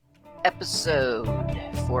episode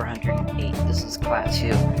 408. This is Class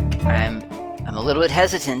 2. I'm a little bit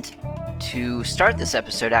hesitant to start this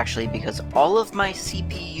episode, actually, because all of my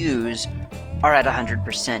CPUs are at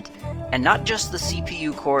 100%. And not just the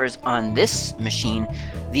CPU cores on this machine,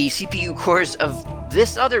 the CPU cores of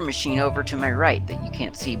this other machine over to my right that you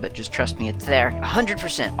can't see, but just trust me, it's there.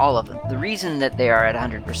 100%, all of them. The reason that they are at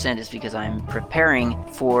 100% is because I'm preparing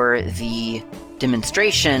for the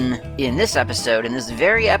demonstration in this episode, in this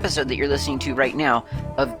very episode that you're listening to right now,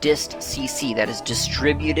 of dist.cc, that is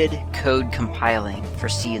Distributed Code Compiling for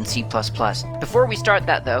C and C++. Before we start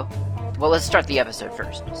that, though, well, let's start the episode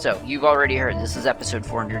first. So, you've already heard, this is episode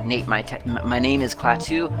 408. My name is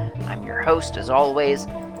Klaatu. I'm your host, as always.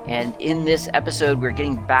 And in this episode, we're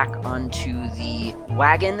getting back onto the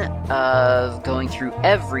wagon of going through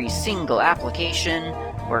every single application,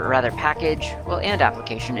 or rather package, and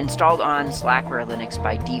application, installed on Slackware Linux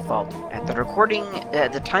by default. At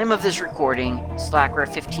the time of this recording, Slackware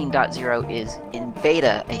 15.0 is in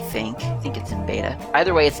beta, I think. I think it's in beta.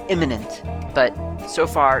 Either way, it's imminent, but so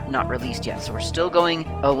far not released yet. So we're still going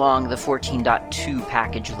along the 14.2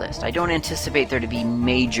 package list. I don't anticipate there to be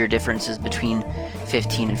major differences between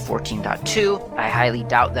 15 and 14.2. I highly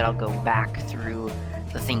doubt that I'll go back through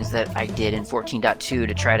the things that I did in 14.2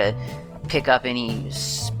 to try to pick up any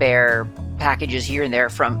spare packages here and there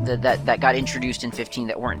from that got introduced in 15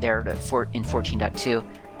 that weren't there in 14.2.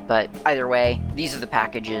 But either way, these are the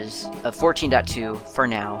packages of 14.2 for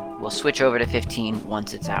now. We'll switch over to 15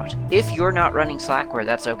 once it's out. If you're not running Slackware,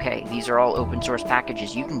 that's okay. These are all open source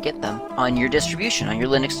packages. You can get them on your distribution, on your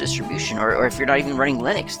Linux distribution, or if you're not even running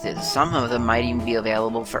Linux, some of them might even be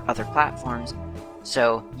available for other platforms.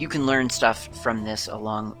 So you can learn stuff from this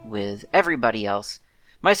along with everybody else,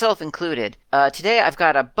 myself included. Today I've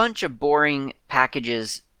got a bunch of boring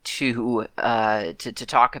packages to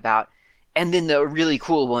talk about, and then the really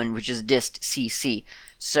cool one, which is dist.cc.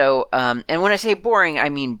 So, and when I say boring, I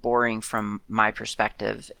mean boring from my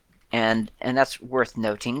perspective, and that's worth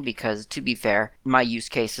noting because, to be fair, my use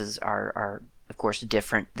cases are of course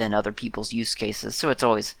different than other people's use cases, so it's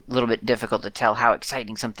always a little bit difficult to tell how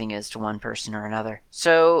exciting something is to one person or another.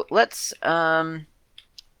 So let's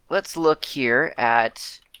look here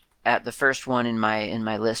at the first one in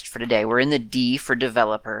my list for today. We're in the D for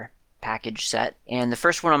developer package set, and the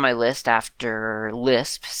first one on my list after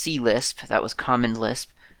Lisp, C-Lisp, that was Common Lisp.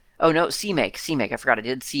 Oh no, CMake. I forgot I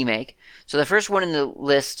did CMake. So the first one in the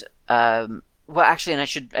list, and I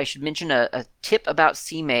should mention a tip about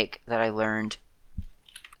CMake that I learned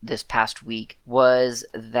this past week was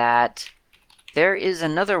that there is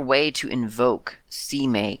another way to invoke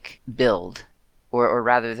CMake build, or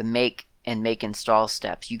rather the make and make install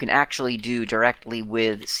steps. You can actually do directly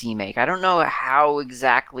with CMake. I don't know how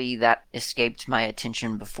exactly that escaped my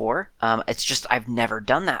attention before. It's just I've never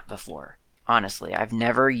done that before. Honestly, I've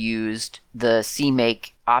never used the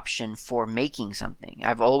CMake option for making something.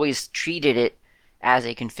 I've always treated it as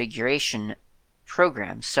a configuration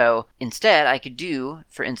program. So instead, I could do,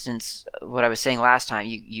 for instance, what I was saying last time.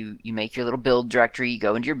 You make your little build directory, you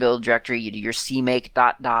go into your build directory, you do your cmake ...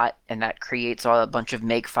 and that creates a bunch of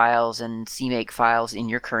make files and cmake files in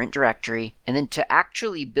your current directory. And then to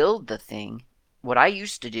actually build the thing, what I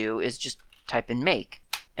used to do is just type in make,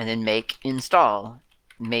 and then make install,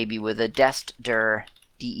 maybe with a destdir,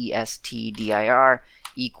 destdir,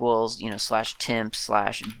 equals,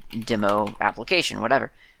 /temp/demo application,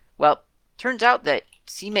 whatever. Well, turns out that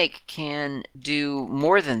CMake can do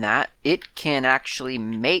more than that. It can actually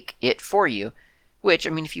make it for you, which, I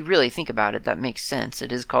mean, if you really think about it, that makes sense.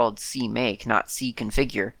 It is called CMake, not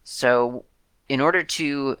CConfigure. So in order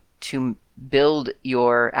to build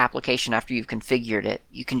your application after you've configured it,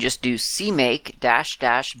 you can just do CMake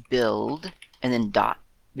 -- build and then dot,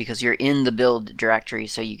 because you're in the build directory,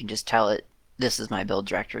 so you can just tell it, this is my build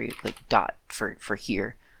directory, like dot for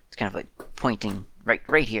here. It's kind of like pointing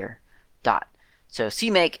right here. Dot. So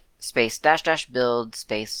CMake space -- build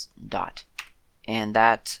space dot. And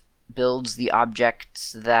that builds the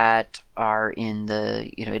objects that are in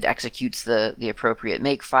the, it executes the appropriate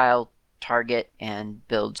make file target and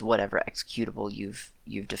builds whatever executable you've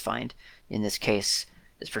defined. In this case,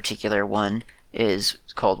 this particular one is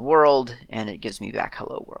called world, and it gives me back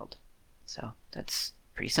hello world. So that's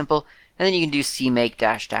pretty simple. And then you can do CMake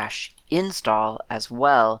 -- install as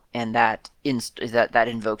well, and that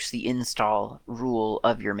invokes the install rule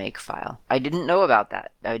of your make file. I didn't know about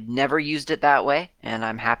that. I'd never used it that way, and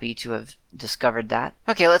I'm happy to have discovered that.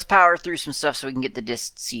 Okay, let's power through some stuff so we can get the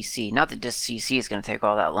dist.cc. Not that dist.cc is going to take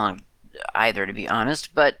all that long either, to be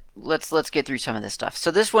honest, but let's get through some of this stuff.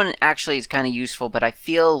 So this one actually is kind of useful, but I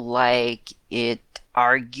feel like it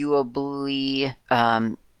arguably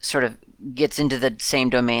sort of gets into the same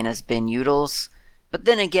domain as bin utils, but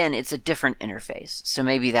then again, it's a different interface. So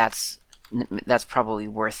maybe that's probably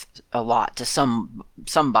worth a lot to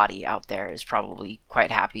somebody out there is probably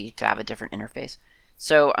quite happy to have a different interface.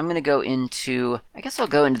 So I'm going to go into, I guess I'll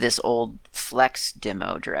go into this old Flex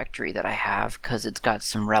demo directory that I have because it's got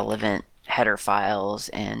some relevant header files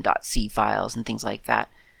and .c files and things like that.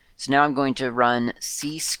 So now I'm going to run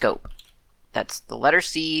cscope. That's the letter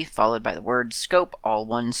C followed by the word scope, all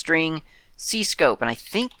one string, cscope. And I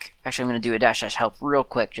think, actually I'm going to do a -- help real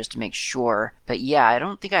quick just to make sure. But yeah, I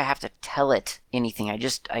don't think I have to tell it anything. I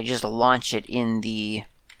just launch it in the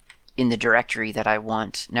directory that I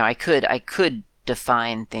want. Now I could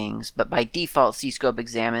define things, but by default cscope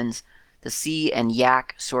examines the C and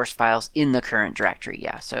YAC source files in the current directory.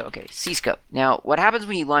 Yeah, so okay, cscope. Now what happens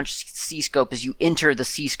when you launch cscope is you enter the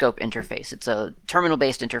cscope interface. It's a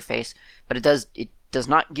terminal-based interface, but it does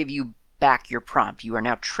not give you back your prompt. You are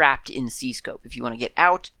now trapped in cscope. If you want to get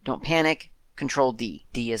out, don't panic. Control D.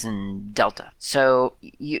 D as in Delta. So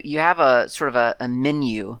you have a sort of a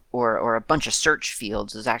menu or a bunch of search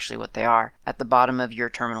fields is actually what they are at the bottom of your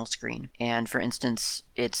terminal screen. And for instance,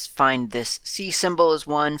 it's find this C symbol is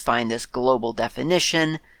one, find this global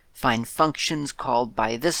definition, find functions called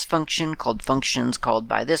by this function, called functions called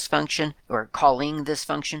by this function, or calling this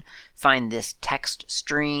function, find this text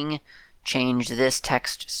string, change this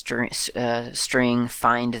text string,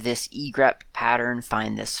 find this egrep pattern,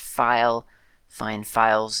 find this file, find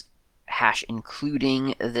files hash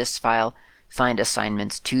including this file, find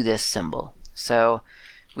assignments to this symbol. So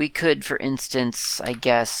we could, for instance, I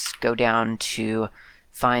guess, go down to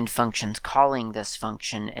find functions calling this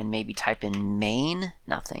function and maybe type in main.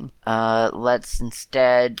 Nothing. Let's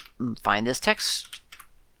instead find this text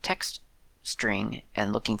string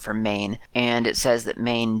and looking for main. And it says that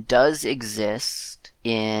main does exist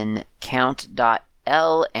in count.l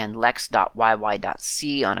and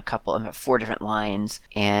lex.yy.c on a couple of 4 different lines,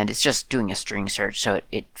 and it's just doing a string search, so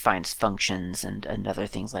it finds functions and other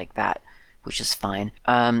things like that, which is fine.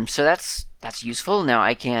 So that's useful. Now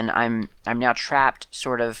I'm now trapped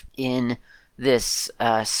sort of in this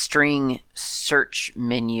string search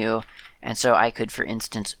menu, and so I could, for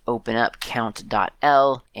instance, open up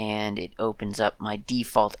count.l and it opens up my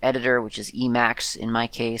default editor, which is Emacs in my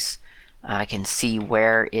case. I can see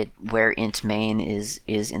where int main is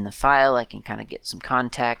in the file. I can kind of get some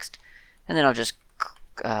context, and then I'll just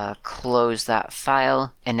close that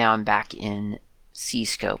file, and now I'm back in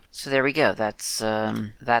cscope. So there we go. That's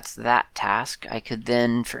that task. I could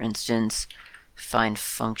then, for instance, find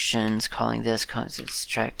functions calling this. Let's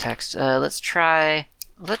try text. Let's try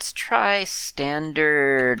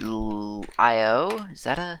standard IO. Is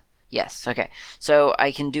that a Yes, okay. So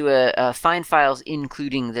I can do a find files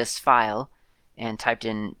including this file, and typed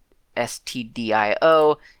in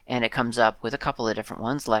stdio, and it comes up with a couple of different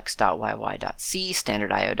ones, lex.yy.c,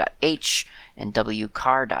 standardio.h, and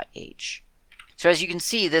wcar.h. So as you can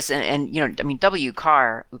see, this, and you know, I mean,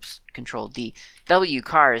 wcar, oops, control D,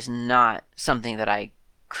 wcar is not something that I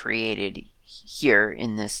created here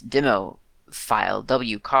in this demo file.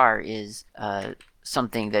 Wcar is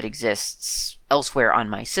something that exists elsewhere on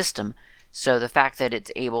my system. So the fact that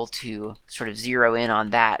it's able to sort of zero in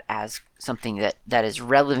on that as something that is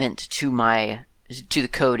relevant to the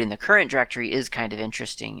code in the current directory is kind of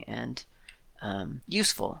interesting and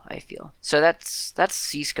useful, I feel. So that's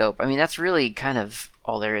cscope. I mean, that's really kind of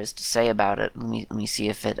all there is to say about it. Let me see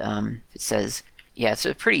if it says, yeah, it's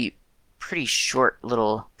a pretty short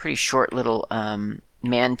little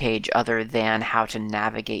man page other than how to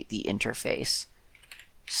navigate the interface.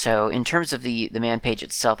 So in terms of the man page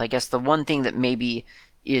itself, I guess the one thing that maybe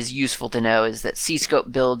is useful to know is that cscope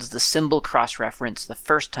builds the symbol cross-reference the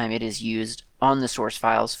first time it is used on the source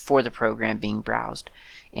files for the program being browsed,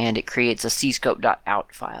 and it creates a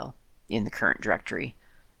cscope.out file in the current directory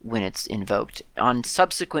when it's invoked. On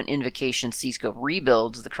subsequent invocations, cscope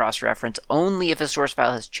rebuilds the cross-reference only if a source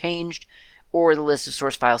file has changed or the list of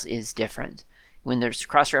source files is different. When there's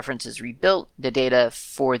cross-reference is rebuilt, the data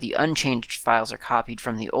for the unchanged files are copied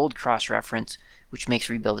from the old cross-reference, which makes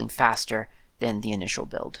rebuilding faster than the initial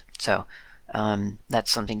build. So that's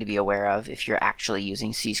something to be aware of if you're actually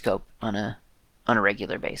using cscope on a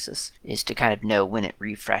regular basis, is to kind of know when it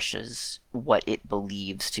refreshes what it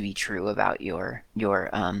believes to be true about your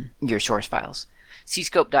source files.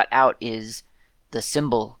 cscope.out is the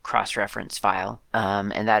symbol cross-reference file,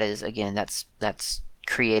 and that is, again, that's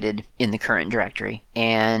created in the current directory,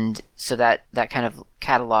 and so that kind of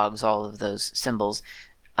catalogs all of those symbols.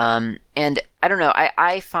 And I don't know,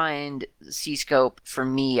 I find Cscope, for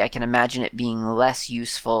me, I can imagine it being less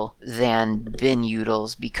useful than bin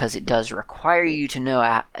utils because it does require you to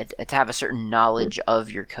know to have a certain knowledge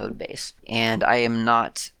of your code base. And I am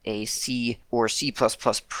not a C or C++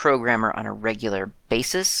 programmer on a regular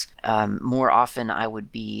basis. More often I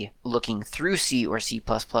would be looking through C or C++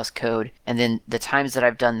 code, and then the times that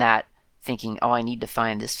I've done that, thinking, oh, I need to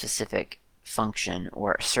find this specific function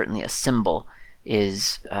or certainly a symbol,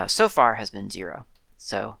 is so far has been 0.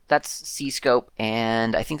 So that's Cscope,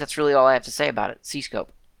 and I think that's really all I have to say about it. Cscope.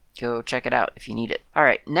 Go check it out if you need it. All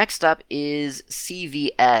right, next up is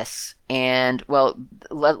CVS, and well,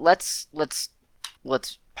 let's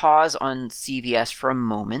pause on CVS for a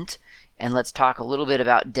moment, and let's talk a little bit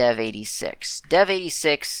about Dev86.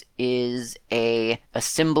 Dev86 is an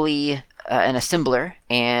assembler,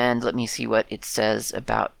 and let me see what it says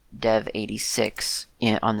about Dev86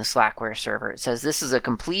 on the Slackware server. It says this is a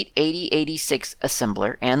complete 8086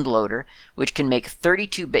 assembler and loader, which can make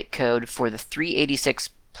 32-bit code for the 386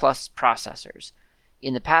 plus processors.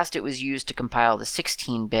 In the past, it was used to compile the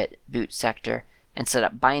 16-bit boot sector and set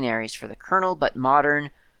up binaries for the kernel, but modern,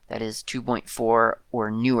 that is 2.4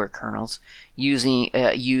 or newer kernels, use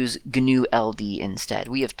GNU-LD instead.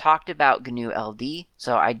 We have talked about GNU-LD,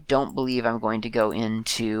 so I don't believe I'm going to go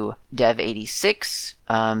into Dev86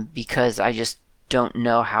 because I just don't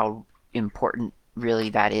know how important really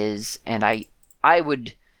that is, and I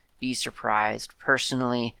would be surprised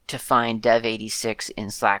personally to find Dev86 in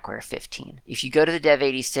Slackware 15. If you go to the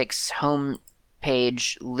Dev86 home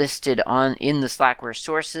page listed in the Slackware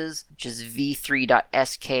sources, which is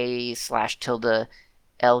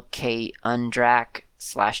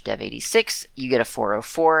v3.sk/lkundrak/dev86, you get a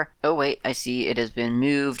 404. Oh wait, I see it has been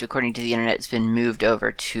moved. According to the internet, it's been moved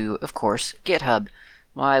over to, of course, GitHub.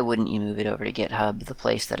 Why wouldn't you move it over to GitHub, the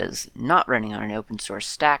place that is not running on an open source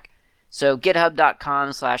stack? So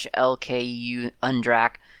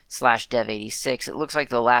github.com/lkundrak/dev86. It looks like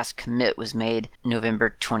the last commit was made November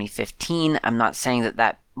 2015. I'm not saying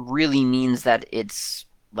that really means that it's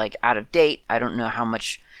like out of date. I don't know how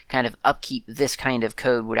much kind of upkeep this kind of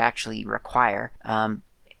code would actually require.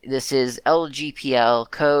 This is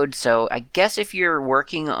LGPL code, so I guess if you're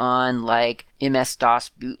working on like MS-DOS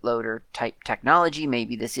bootloader type technology,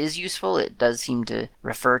 maybe this is useful. It does seem to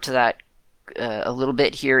refer to that a little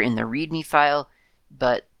bit here in the README file,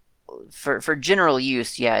 but for general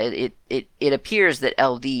use, yeah, it appears that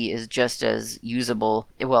LD is just as usable.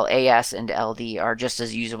 Well, AS and LD are just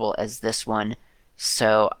as usable as this one,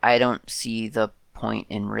 so I don't see the point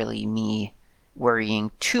in really me worrying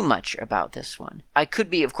too much about this one. I could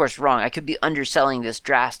be, of course, wrong. I could be underselling this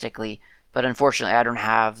drastically, but unfortunately I don't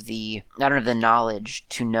have the knowledge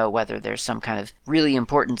to know whether there's some kind of really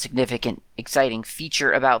important, significant, exciting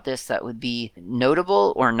feature about this that would be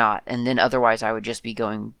notable or not. And then otherwise I would just be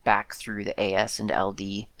going back through the AS and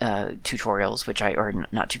LD tutorials, or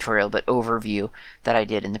not tutorial, but overview that I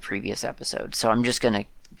did in the previous episode. So I'm just gonna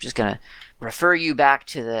refer you back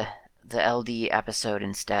to the LD episode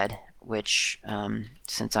instead, which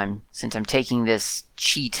since I'm taking this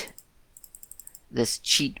cheat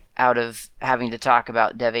out of having to talk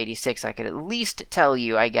about Dev86, I could at least tell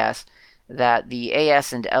you, I guess, that the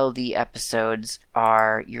AS and LD episodes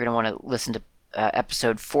you're going to want to listen to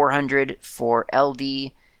episode 400 for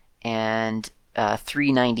LD and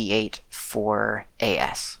 398 for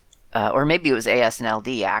AS. Or maybe it was AS and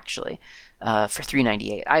LD, actually, for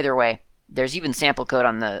 398. Either way, there's even sample code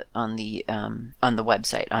on the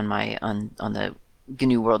website, on the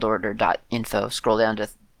GNU-worldorder.info. Scroll down to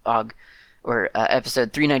OG, or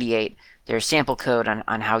episode 398, there's sample code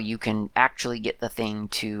on how you can actually get the thing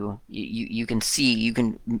to, you can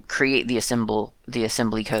create the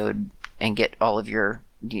assembly code and get all of your,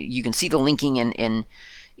 you can see the linking in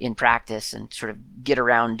practice and sort of get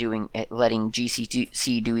around letting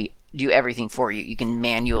GCC do everything for you. You can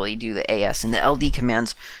manually do the AS and the LD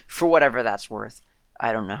commands for whatever that's worth.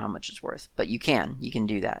 I don't know how much it's worth, but you can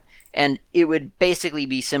do that. And it would basically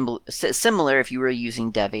be similar if you were using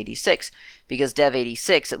Dev86, because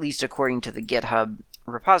Dev86, at least according to the GitHub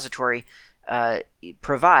repository,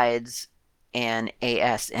 provides an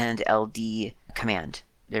AS and LD command.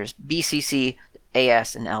 There's BCC,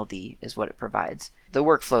 AS, and LD is what it provides. The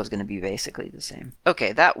workflow is going to be basically the same.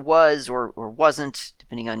 Okay, that was, or wasn't,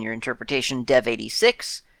 depending on your interpretation,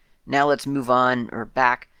 Dev86. Now let's move on, or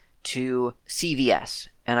back to CVS.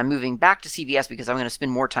 And I'm moving back to CVS because I'm going to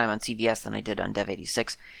spend more time on CVS than I did on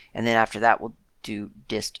Dev86. And then after that, we'll do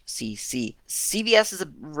dist.cc. CVS is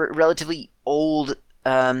a relatively old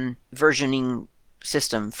versioning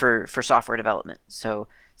system for software development. So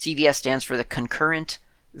CVS stands for the Concurrent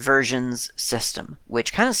versions system,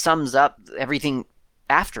 which kind of sums up everything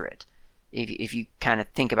after it. If you kind of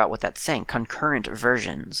think about what that's saying, concurrent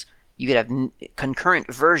versions. You could have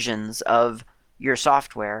concurrent versions of your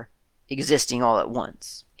software existing all at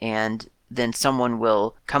once. And then someone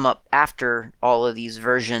will come up after all of these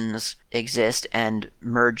versions exist and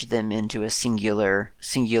merge them into a singular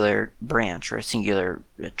branch or a singular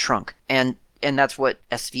trunk. And that's what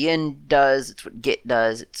SVN does, it's what Git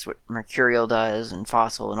does, it's what Mercurial does, and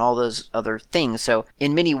Fossil, and all those other things. So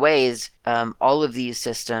in many ways, all of these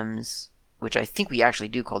systems, which I think we actually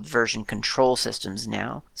do called version control systems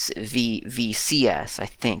now, VCS, I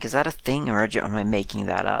think. Is that a thing, or am I making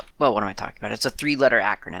that up? Well, what am I talking about? It's a 3-letter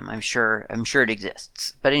acronym. I'm sure it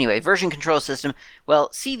exists. But anyway, version control system. Well,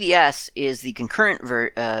 CVS is the concurrent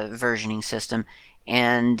versioning system,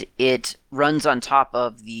 and it runs on top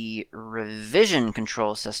of the revision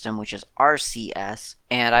control system, which is RCS.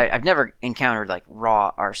 And I've never encountered like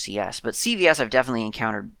raw RCS, but CVS I've definitely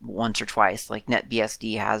encountered once or twice. Like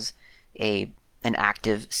NetBSD has an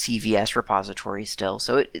active CVS repository still,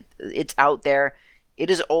 so it's out there. It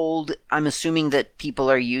is old. I'm assuming that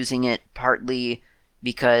people are using it partly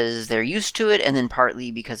because they're used to it, and then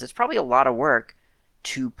partly because it's probably a lot of work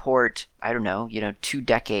to port, I don't know, 2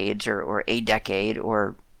 decades or a decade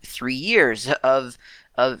or 3 years of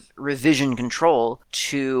revision control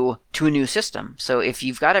to a new system. So if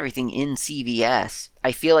you've got everything in CVS,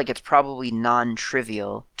 I feel like it's probably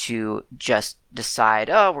non-trivial to just decide,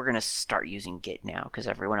 oh, we're going to start using Git now because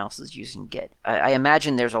everyone else is using Git. I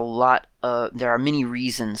imagine there are many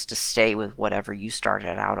reasons to stay with whatever you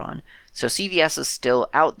started out on. So CVS is still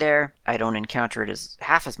out there. I don't encounter it as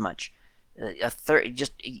half as much. A third,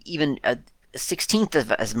 just even a 16th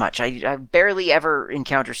of as much. I barely ever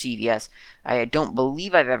encounter CVS. I don't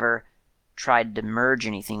believe I've ever tried to merge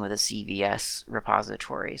anything with a CVS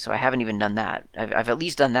repository, so I haven't even done that. I've at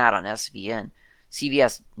least done that on SVN.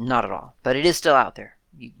 CVS, not at all. But it is still out there.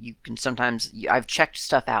 You can sometimes... I've checked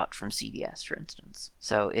stuff out from CVS, for instance.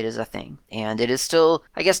 So it is a thing. And it is still,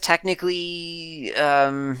 I guess, technically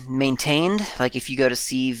maintained. Like if you go to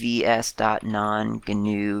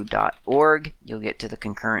cvs.non-gnu.org, you'll get to the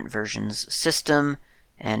concurrent versions system.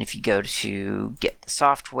 And if you go to get the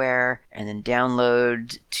software and then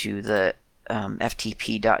download to the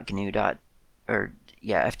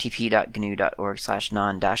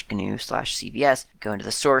ftp.gnu.org/non-gnu/cvs, go into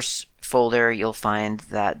the source folder, you'll find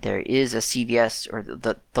that there is a CVS, or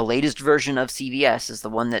the latest version of CVS is the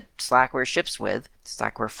one that Slackware ships with.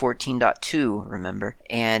 Slackware 14.2, remember,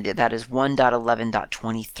 and that is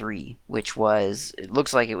 1.11.23, which it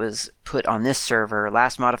looks like it was put on this server,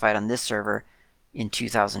 last modified on this server in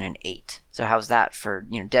 2008. So how's that for,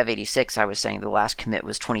 Dev86? I was saying the last commit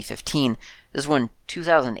was 2015. This one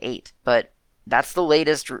 2008, but that's the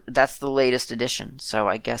latest edition. So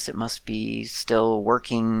I guess it must be still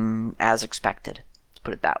working as expected. Let's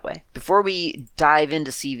put it that way. Before we dive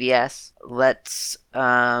into CVS, let's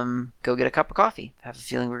go get a cup of coffee. I have a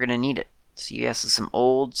feeling we're going to need it. CVS is some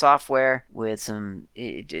old software with some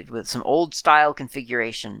old style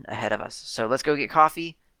configuration ahead of us. So let's go get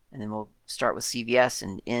coffee, and then we'll start with CVS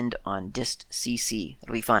and end on dist.cc.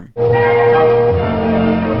 It'll be fun.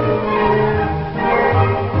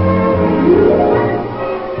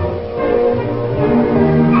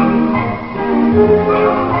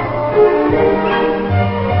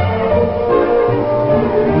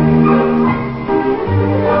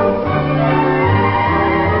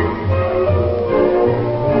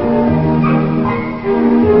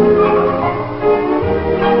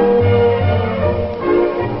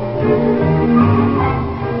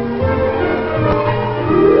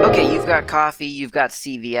 Okay, you've got coffee, you've got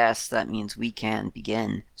CVS, that means we can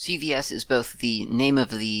begin. CVS is both the name of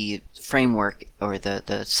the framework, or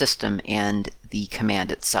the system, and the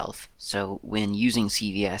command itself. So when using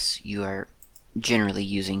CVS, you are generally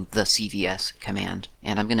using the CVS command.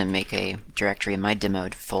 And I'm going to make a directory in my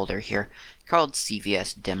demoed folder here called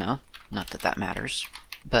CVS demo. Not that that matters,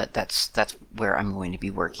 but that's where I'm going to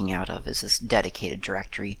be working out of, is this dedicated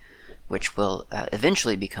directory, which will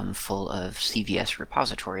eventually become full of CVS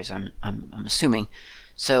repositories, I'm assuming.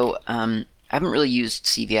 So I haven't really used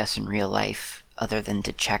CVS in real life other than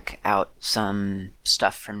to check out some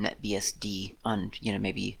stuff from NetBSD on,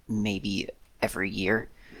 maybe every year,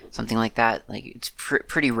 something like that. Like it's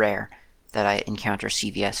pretty rare that I encounter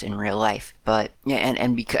CVS in real life. But yeah,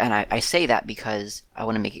 and I say that because I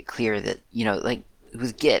want to make it clear that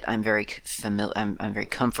with Git, I'm very familiar. I'm very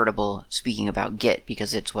comfortable speaking about Git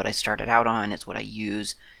because it's what I started out on. It's what I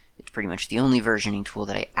use. It's pretty much the only versioning tool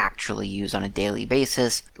that I actually use on a daily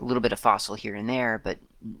basis. A little bit of Fossil here and there, but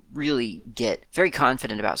really get very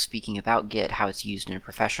confident about speaking about Git, how it's used in a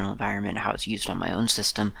professional environment, how it's used on my own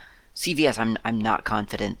system. CVS, I'm not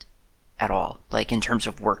confident at all, like in terms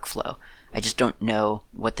of workflow. I just don't know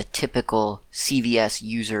what the typical CVS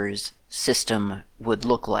user's system would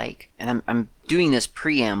look like. And I'm doing this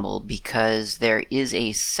preamble because there is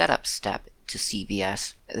a setup step to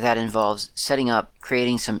CVS that involves setting up,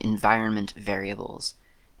 creating some environment variables.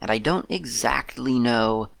 And I don't exactly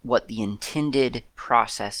know what the intended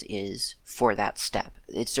process is for that step.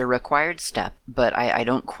 It's a required step, but I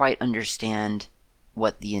don't quite understand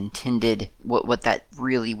what the intended, what that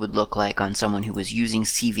really would look like on someone who was using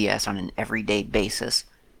CVS on an everyday basis.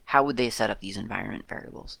 How would they set up these environment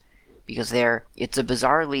variables? Because it's a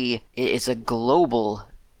global,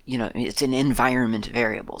 it's an environment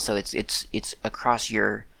variable. So it's across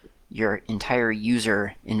your entire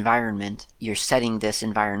user environment. You're setting this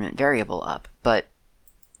environment variable up. But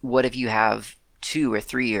what if you have 2 or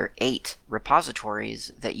 3 or 8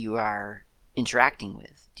 repositories that you are interacting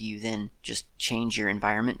with? Do you then just change your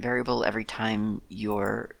environment variable every time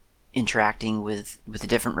you're interacting with a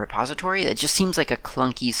different repository? It just seems like a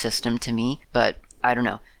clunky system to me, but I don't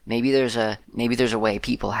know. Maybe there's a way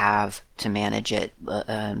people have to manage it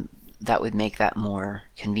that would make that more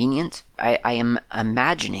convenient. I am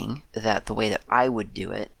imagining that the way that I would do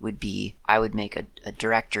it would be I would make a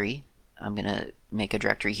directory. I'm going to make a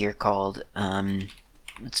directory here called,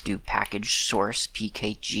 let's do package source,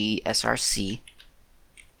 pkgsrc,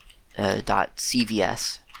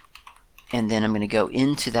 .cvs. And then I'm going to go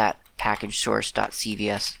into that package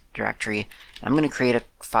source.cvs directory. I'm going to create a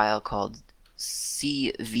file called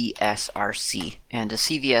CVSRC, and a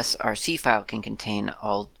CVSRC file can contain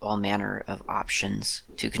all manner of options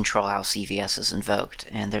to control how CVS is invoked,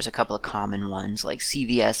 and there's a couple of common ones like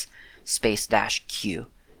CVS space -q,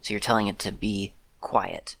 so you're telling it to be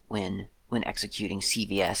quiet when executing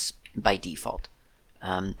CVS by default.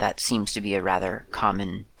 That seems to be a rather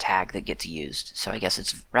common tag that gets used, so I guess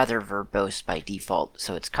it's rather verbose by default,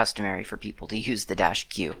 so it's customary for people to use the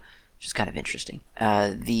 -q. Which is kind of interesting.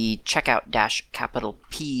 The checkout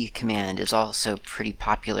 -P command is also pretty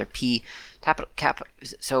popular.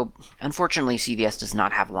 So unfortunately CVS does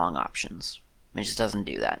not have long options. It just doesn't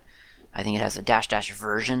do that. I think it has a --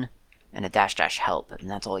 version and a -- help, and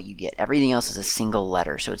that's all you get. Everything else is a single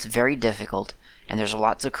letter, so it's very difficult, and there's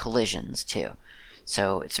lots of collisions too.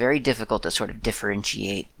 So it's very difficult to sort of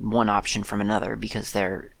differentiate one option from another because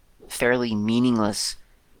they're fairly meaningless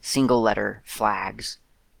single letter flags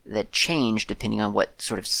that change depending on what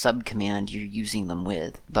sort of subcommand you're using them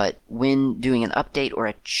with. But when doing an update or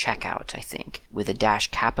a checkout, I think, with a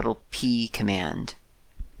 -P command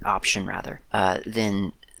option rather,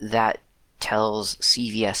 then that tells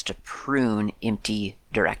CVS to prune empty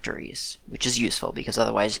directories, which is useful because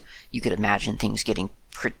otherwise you could imagine things getting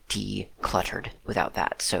pretty cluttered without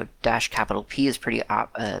that. So -P is pretty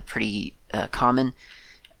common,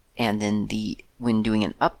 and then when doing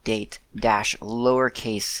an update,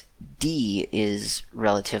 -d is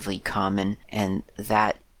relatively common, and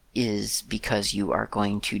that is because you are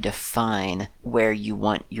going to define where you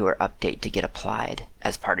want your update to get applied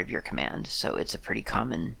as part of your command. So it's a pretty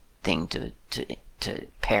common thing to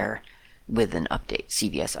pair with an update,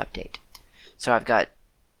 CVS update. So I've got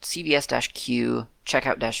CVS-q,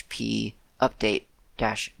 checkout-p,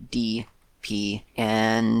 update-dp,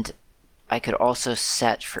 and I could also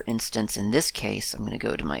set, for instance, in this case, I'm going to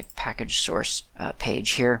go to my package source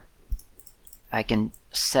page here. I can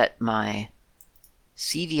set my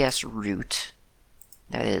CVS root,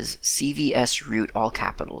 that is CVS root all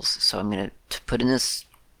capitals. So I'm going to put in this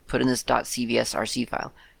 .cvsrc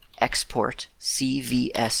file, export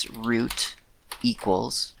CVS root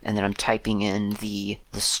equals, and then I'm typing in the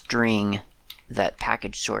string that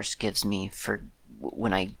package source gives me for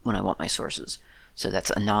when I want my sources. So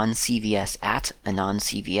that's anon-cvs at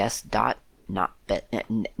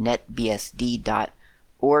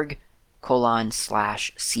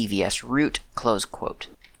anon-cvs.netbsd.org:/CVS root, close quote.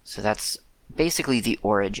 So that's basically the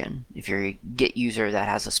origin. If you're a Git user, that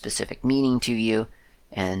has a specific meaning to you,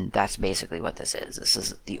 and that's basically what this is. This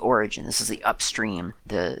is the origin. This is the upstream,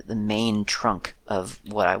 the main trunk of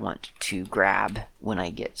what I want to grab when I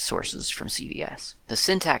get sources from CVS. The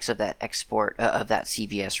syntax of that export of that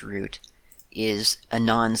CVS root is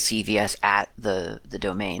anon-cvs at the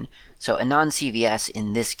domain. So anon-cvs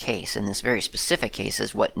in this case, in this very specific case,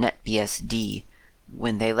 is what NetBSD,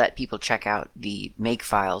 when they let people check out the make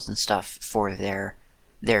files and stuff for their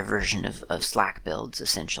version of Slack builds,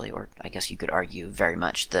 essentially, or I guess you could argue very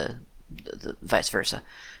much the vice versa.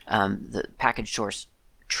 The package source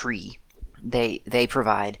tree, they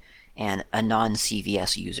provide a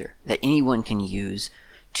non-CVS user that anyone can use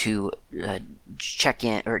to check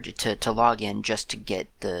in or to log in just to get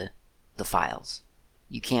the files.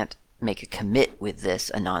 You can't make a commit with this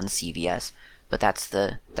a non-CVS, but that's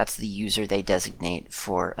the user they designate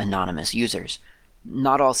for anonymous users.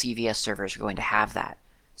 Not all CVS servers are going to have that.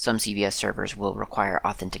 Some CVS servers will require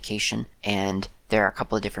authentication, and there are a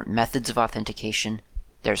couple of different methods of authentication.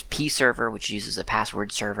 There's pserver, which uses a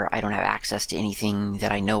password server. I don't have access to anything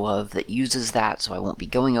that I know of that uses that, so I won't be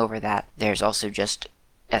going over that. There's also just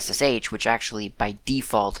SSH, which actually by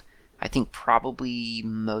default, I think probably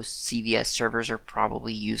most CVS servers are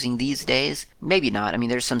probably using these days. Maybe not. I mean,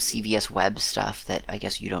 there's some CVS web stuff that I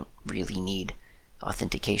guess you don't really need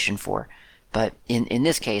authentication for. But in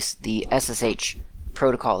this case, the SSH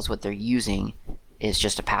protocol is what they're using is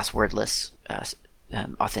just a passwordless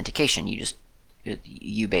authentication.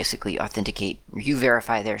 You basically authenticate, you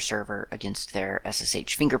verify their server against their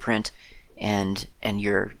SSH fingerprint, and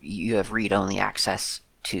you have read-only access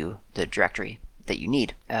to the directory that you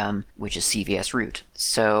need, which is CVS root.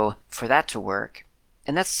 So for that to work,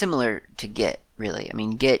 and that's similar to Git, really. I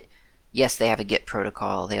mean, Git, yes, they have a Git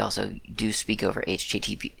protocol. They also do speak over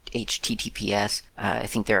HTTPS. I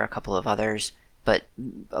think there are a couple of others. But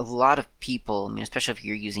a lot of people, I mean, especially if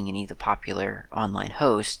you're using any of the popular online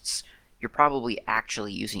hosts, you're probably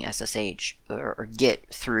actually using SSH or Git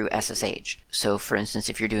through SSH. So for instance,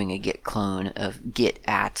 if you're doing a Git clone of git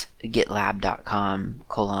at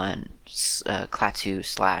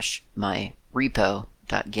gitlab.com:/my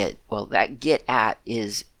repo.git, well, that git at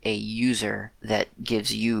is a user that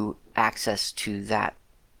gives you access to that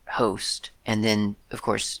host. And then, of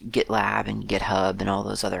course, GitLab and GitHub and all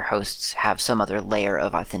those other hosts have some other layer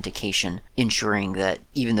of authentication, ensuring that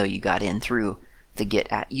even though you got in through the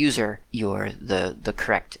git at user, you're the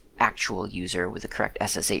correct actual user with the correct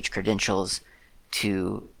SSH credentials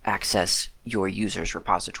to access your user's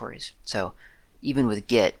repositories. So even with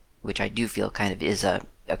Git, which I do feel kind of is a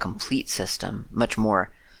complete system, much more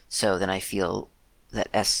so than I feel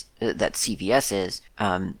that CVS is,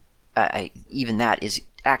 even that is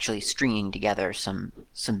actually stringing together some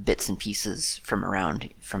bits and pieces from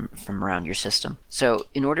around your system. So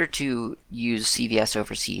in order to use CVS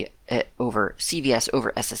over CVS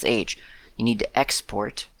over SSH, you need to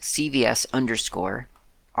export CVS_RSH,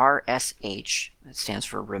 that stands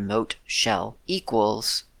for remote shell,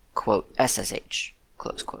 equals quote SSH,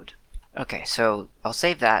 close quote. Okay, so I'll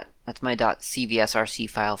save that. That's my .cvsrc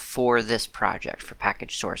file for this project, for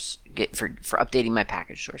package source, for updating my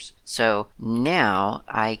package source. So now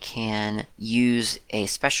I can use a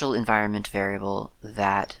special environment variable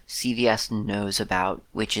that CVS knows about,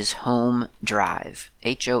 which is home drive,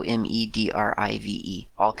 HOMEDRIVE,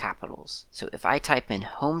 all capitals. So if I type in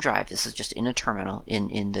home drive, this is just in a terminal,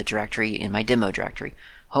 in the directory, in my demo directory,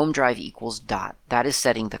 home drive equals dot. That is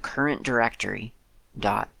setting the current directory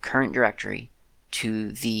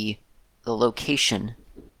to the location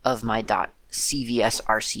of my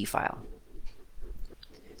 .cvsrc file.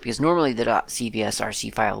 Because normally the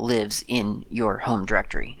 .cvsrc file lives in your home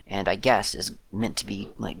directory, and I guess is meant to be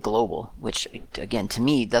like global, which again to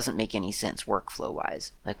me doesn't make any sense workflow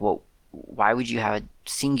wise. Like, well, why would you have a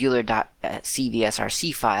singular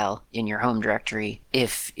 .cvsrc file in your home directory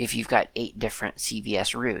if you've got 8 different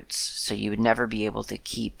CVS roots? So you would never be able to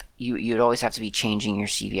keep, you'd always have to be changing your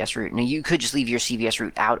CVS root. Now you could just leave your CVS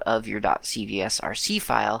root out of your .cvsrc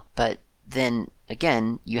file, but then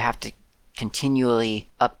again you have to continually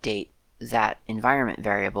update that environment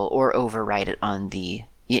variable or overwrite it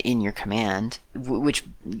in your command, which,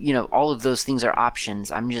 you know, all of those things are options.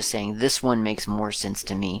 I'm just saying this one makes more sense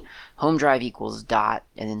to me. Home drive equals dot,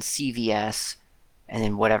 and then CVS, and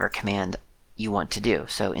then whatever command you want to do.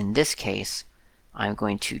 So in this case, I'm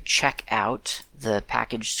going to check out the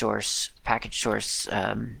package source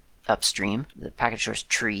upstream, the package source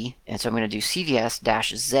tree, and so I'm going to do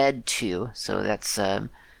CVS-Z2, so that's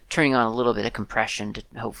turning on a little bit of compression to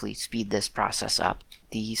hopefully speed this process up.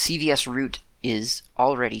 The CVS root is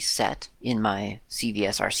already set in my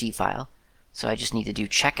CVSRC file, so I just need to do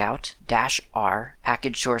checkout -r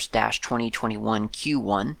package source -2021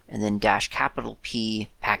 Q1 and then $P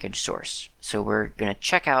package source. So we're going to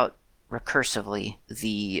check out recursively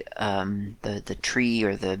the tree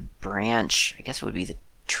or the branch, I guess it would be the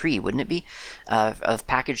tree, wouldn't it be, of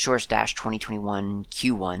package source -2021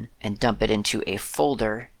 Q1 and dump it into a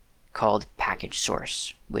folder called package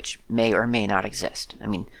source, which may or may not exist. I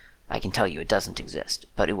mean, I can tell you it doesn't exist,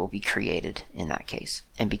 but it will be created in that case.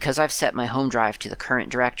 And because I've set my home drive to the current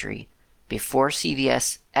directory, before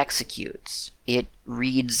CVS executes, it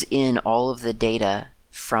reads in all of the data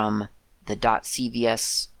from the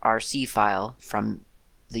 .cvsrc file from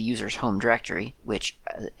the user's home directory, which,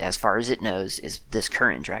 as far as it knows, is this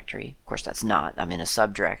current directory. Of course, that's not. I'm in a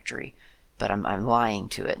subdirectory, but I'm lying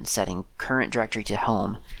to it and setting current directory to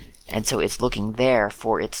home. And so it's looking there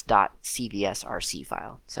for its .cvsrc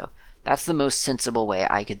file. So that's the most sensible way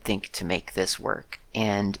I could think to make this work.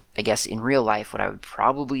 And I guess in real life, what I would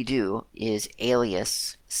probably do is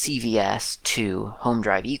alias cvs to home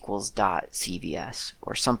drive equals .cvs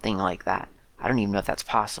or something like that. I don't even know if that's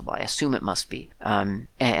possible. I assume it must be. And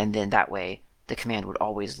then that way, the command would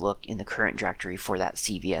always look in the current directory for that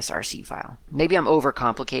cvsrc file. Maybe I'm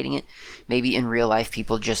overcomplicating it. Maybe in real life,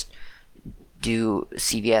 people just do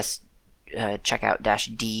cvs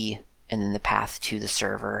checkout-d and then the path to the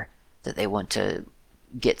server that they want to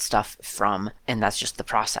get stuff from, and that's just the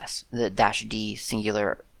process. The -d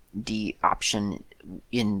singular d option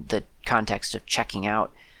in the context of checking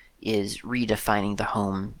out is redefining the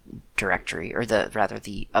home directory, or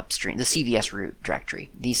the upstream, the CVS root directory.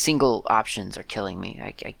 These single options are killing me.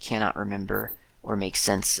 I cannot remember or make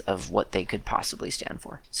sense of what they could possibly stand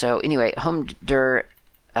for. So anyway, home dir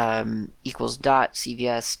equals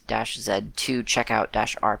 .cvs-z2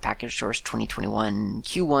 checkout-r package source 2021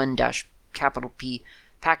 q1 capital P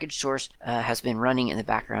package source has been running in the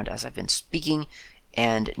background as I've been speaking.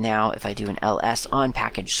 And now if I do an ls on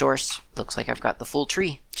package source, looks like I've got the full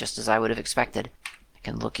tree, just as I would have expected. I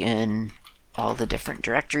can look in all the different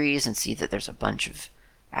directories and see that there's a bunch of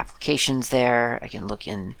applications there. I can look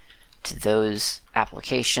in to those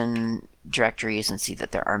application directories and see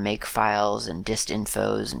that there are make files and dist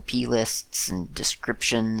infos andplists and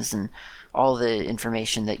descriptions and all the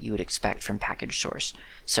information that you would expect from package source.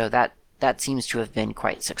 So that seems to have been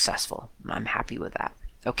quite successful. I'm happy with that.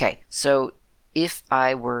 Okay, so if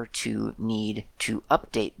I were to need to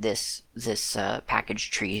update this package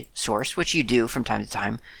tree source, which you do from time to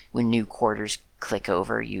time when new quarters click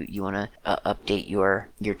over, you want to update your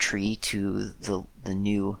tree to the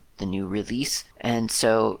new release. And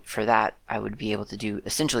so for that, I would be able to do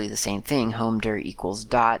essentially the same thing: home dir equals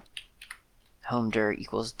dot, and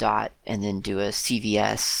then do a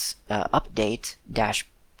cvs update dash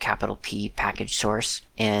capital P package source,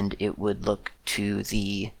 and it would look to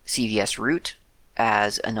the CVS root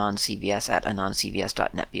as anoncvs at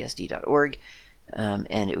anoncvs.netbsd.org,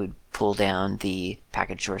 and it would pull down the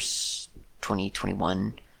package source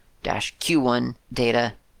 2021-Q1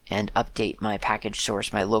 data and update my package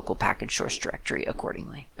source, my local package source directory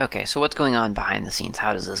accordingly. Okay, so what's going on behind the scenes?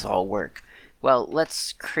 How does this all work? Well,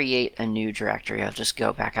 let's create a new directory. I'll just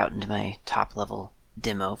go back out into my top level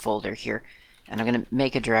demo folder here, and I'm going to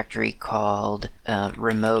make a directory called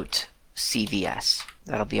remote CVS.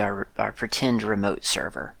 That'll be our pretend remote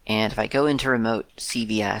server. And if I go into remote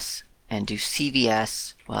CVS and do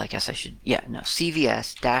CVS, well, I guess I should,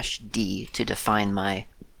 CVS-D to define my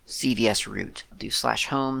CVS root. I'll do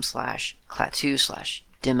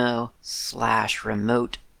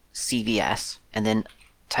 /home/clat2/demo/remote CVS, and then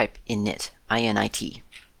type init, INIT.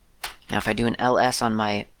 Now if I do an ls on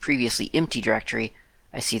my previously empty directory,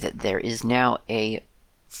 I see that there is now a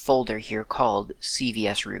folder here called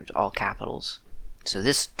CVS root, all capitals. So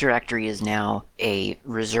this directory is now a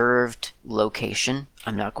reserved location.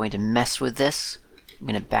 I'm not going to mess with this. I'm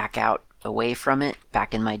going to back out away from it,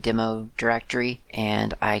 back in my demo directory,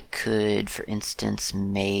 and I could, for instance,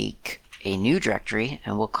 make a new directory,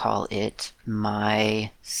 and we'll call it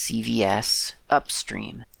my CVS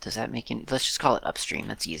upstream. Does that make any? Let's just call it upstream.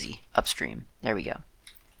 That's easy. Upstream. There we go.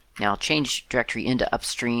 Now I'll change directory into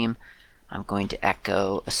upstream. I'm going to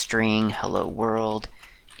echo a string hello world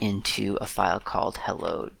into a file called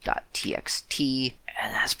hello.txt,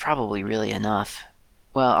 and that's probably really enough.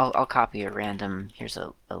 Well, I'll copy a random, here's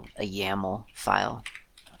a YAML file.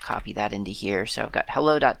 I'll copy that into here. So I've got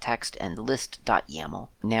hello.txt and list.yaml.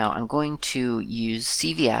 Now I'm going to use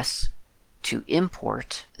CVS to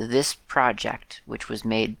import this project, which was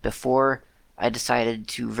made before I decided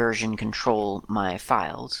to version control my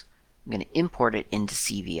files. I'm going to import it into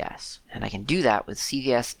CVS, and I can do that with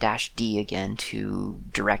CVS-D again to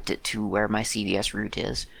direct it to where my CVS root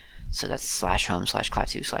is. So that's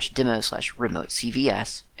 /home/clat2/demo/remote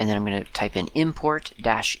CVS, and then I'm going to type in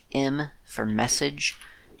import-m for message,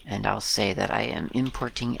 and I'll say that I am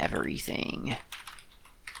importing everything.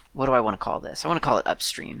 What do I want to call this? I want to call it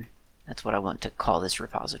upstream. That's what I want to call this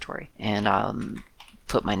repository, and I'll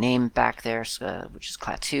put my name back there, which is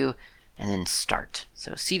clat2, and then start.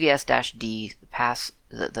 So CVS-D, the path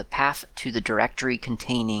to the directory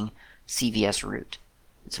containing CVS root.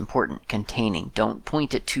 It's important, containing. Don't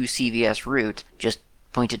point it to CVS root, just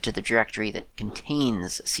point it to the directory that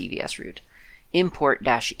contains CVS root.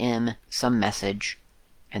 Import-m, some message,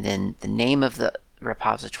 and then the name of the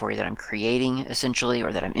repository that I'm creating, essentially,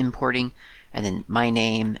 or that I'm importing, and then my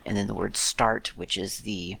name, and then the word start, which is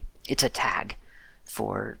it's a tag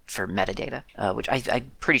for metadata, which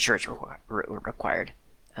I'm pretty sure it's required.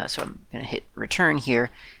 So I'm going to hit return here,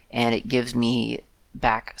 and it gives me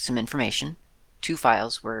back some information. Two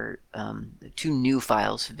files were, two new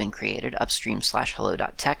files have been created,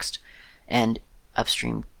 upstream/hello.txt and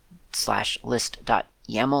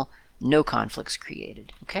upstream/list.yaml. No conflicts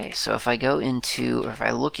created. Okay, so if I go into, or if I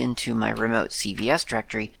look into my remote CVS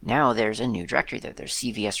directory, now there's a new directory there. There's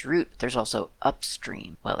CVS root, but there's also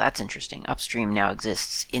upstream. Well, that's interesting. Upstream now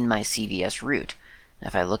exists in my CVS root.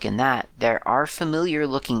 If I look in that, there are familiar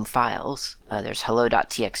looking files. There's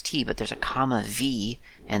hello.txt, but there's a comma v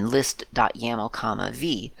and list.yaml comma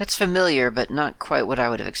v. That's familiar, but not quite what I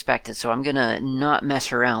would have expected, so I'm gonna not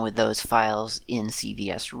mess around with those files in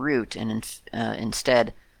CVS root, and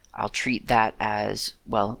instead I'll treat that as,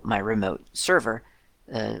 well, my remote server,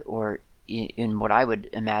 or in what I would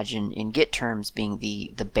imagine in Git terms being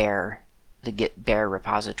the Git bare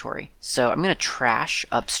repository. So I'm going to trash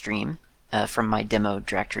upstream from my demo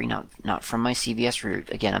directory, not from my CVS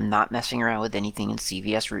root. Again, I'm not messing around with anything in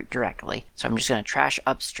CVS root directly. So I'm just going to trash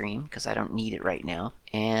upstream because I don't need it right now.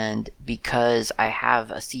 And because I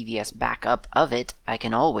have a CVS backup of it, I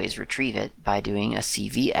can always retrieve it by doing a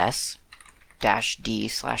CVS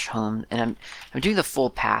 -d/home, and I'm doing the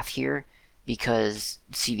full path here because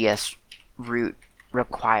CVS root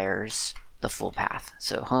requires the full path.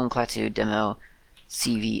 So home /2 demo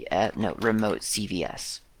remote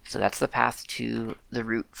CVS. So that's the path to the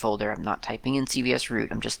root folder. I'm not typing in CVS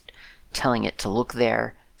root. I'm just telling it to look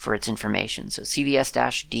there for its information. So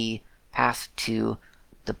CVS-d path to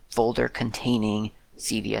the folder containing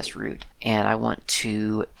CVS root, and I want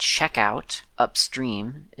to check out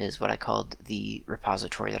upstream is what I called the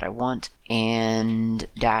repository that I want, and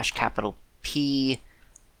 -P,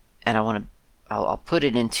 and I'll put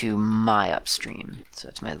it into my upstream. So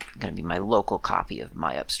it's going to be my local copy of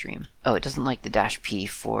my upstream. Oh, it doesn't like the -P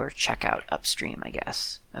for checkout upstream, I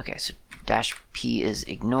guess. Okay, so -P is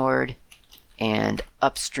ignored, and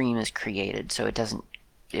upstream is created, so it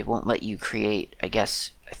won't let you create, I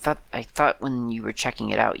guess. I thought when you were checking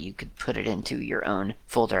it out you could put it into your own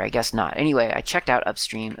folder. I guess not. Anyway, I checked out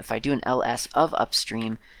upstream. If I do an ls of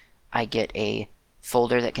upstream, I get a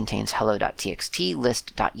folder that contains hello.txt,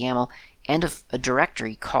 list.yaml, and a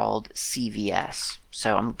directory called CVS.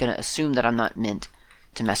 So I'm going to assume that I'm not meant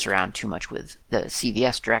to mess around too much with the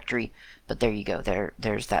CVS directory, but there you go.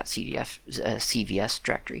 There's that CVS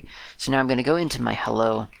directory. So now I'm going to go into my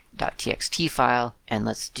hello.txt file, and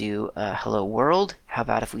let's do hello world. How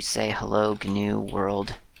about if we say hello GNU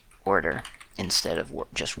world order instead of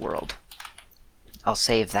just world? I'll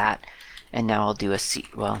save that, and now I'll do I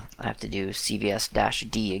have to do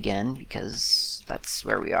CVS-d again because that's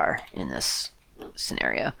where we are in this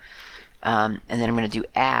scenario. And then I'm going to do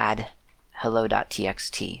add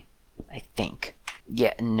hello.txt, I think.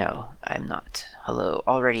 Yeah, no, I'm not. Hello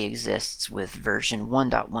already exists with version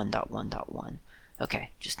 1.1.1.1.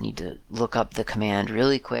 Okay, just need to look up the command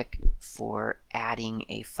really quick for adding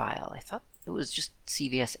a file. I thought it was just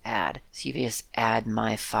CVS add. CVS add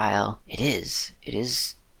my file. It is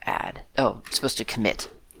add. Oh, it's supposed to commit.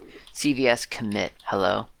 CVS commit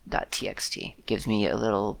hello.txt. It gives me a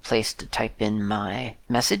little place to type in my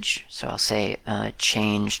message. So I'll say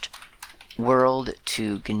changed world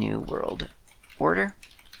to GNU world order.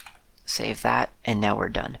 Save that, and now we're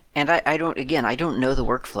done. And I don't know the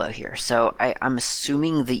workflow here, so I'm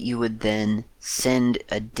assuming that you would then send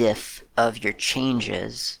a diff of your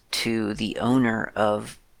changes to the owner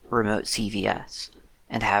of remote CVS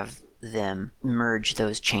and have them merge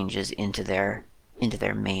those changes into their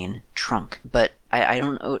main trunk. But I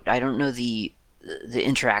don't know the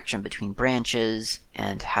interaction between branches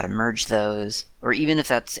and how to merge those, or even if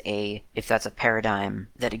that's a paradigm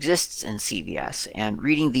that exists in CVS. And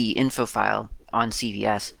reading the info file on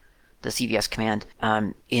CVS, the CVS command,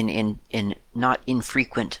 in not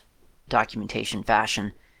infrequent documentation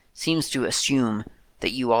fashion, seems to assume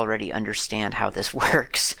that you already understand how this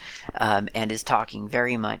works, and is talking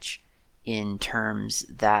very much in terms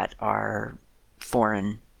that are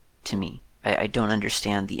foreign to me. I don't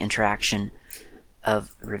understand the interaction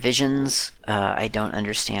of revisions. I don't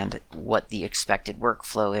understand what the expected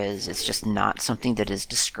workflow is. It's just not something that is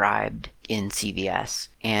described in CVS.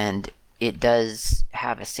 And it does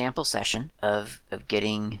have a sample session of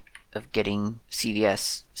getting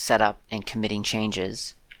CVS set up and committing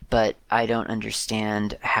changes, but I don't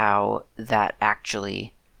understand how that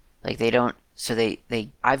actually, like, they don't. So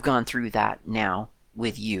I've gone through that now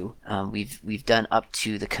with you. We've done up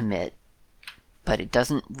to the commit, but it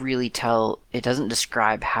doesn't really it doesn't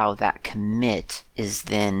describe how that commit is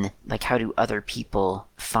then, like, how do other people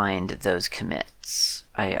find those commits?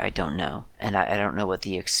 I don't know. And I don't know what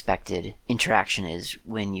the expected interaction is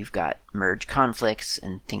when you've got merge conflicts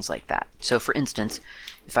and things like that. So for instance,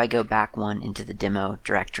 if I go back one into the demo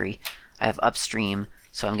directory, I have upstream,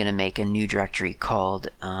 so I'm going to make a new directory called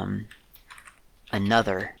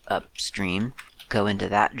another upstream. Go into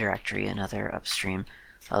that directory, another upstream.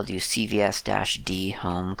 I'll do cvs-d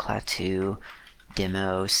home clat2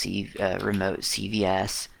 demo remote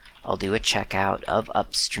cvs. I'll do a checkout of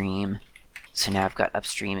upstream. So now I've got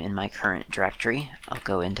upstream in my current directory. I'll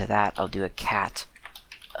go into that. I'll do a cat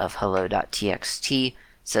of hello.txt. It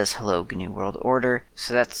says hello GNU World Order.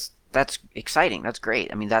 So that's exciting. That's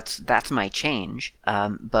great. I mean, that's my change.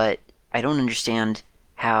 But I don't understand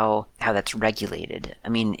how that's regulated. I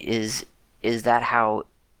mean, is that how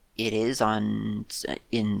it is in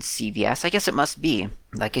CVS? I guess it must be.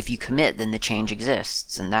 Like, if you commit, then the change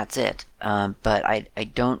exists, and that's it. But I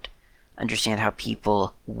don't understand how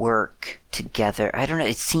people work together. I don't know.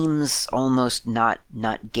 It seems almost not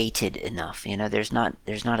gated enough. You know, there's not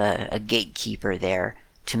a gatekeeper there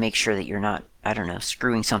to make sure that you're not, I don't know,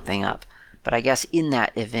 screwing something up. But I guess in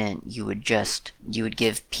that event, you wouldn't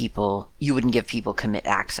give people commit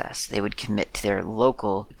access. They would commit to their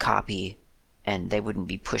local copy, and they wouldn't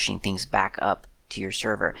be pushing things back up to your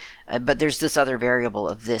server. But there's this other variable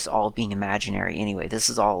of this all being imaginary anyway. This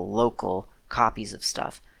is all local copies of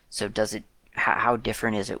stuff. So how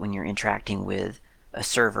different is it when you're interacting with a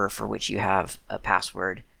server for which you have a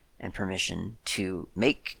password and permission to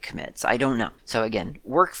make commits? I don't know. So again,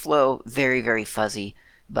 workflow, very, very fuzzy,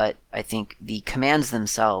 but I think the commands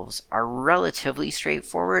themselves are relatively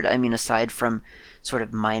straightforward. I mean, aside from sort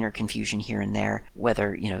of minor confusion here and there,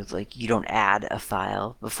 whether, you know, like, you don't add a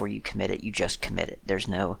file before you commit it, you just commit it. There's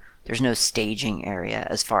no staging area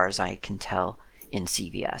as far as I can tell in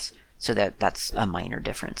CVS. So that's a minor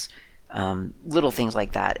difference. Little things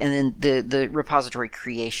like that. And then the repository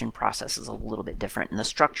creation process is a little bit different, and the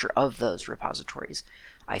structure of those repositories,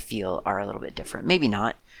 I feel, are a little bit different. Maybe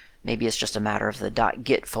not. Maybe it's just a matter of the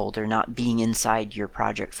 .git folder not being inside your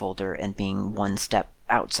project folder and being one step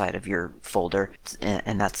outside of your folder,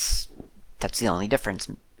 and that's the only difference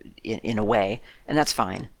in a way, and that's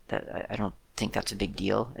fine. I don't think that's a big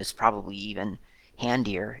deal. It's probably even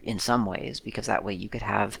handier in some ways, because that way you could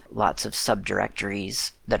have lots of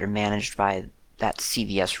subdirectories that are managed by that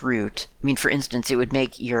CVS root. I mean, for instance, it would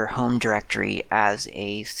make your home directory as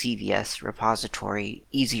a CVS repository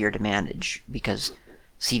easier to manage, because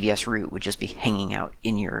CVS root would just be hanging out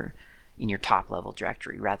in your top level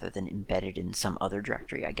directory rather than embedded in some other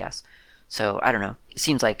directory, I guess. So I don't know. It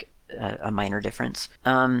seems like a minor difference.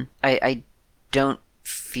 I don't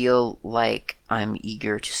feel like I'm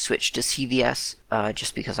eager to switch to CVS,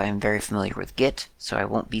 just because I am very familiar with Git, so I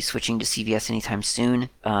won't be switching to CVS anytime soon.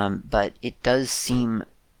 But it does seem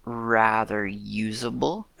rather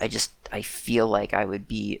usable. I feel like I would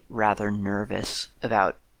be rather nervous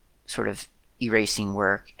about sort of erasing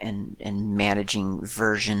work and managing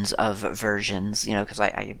versions of versions, you know, because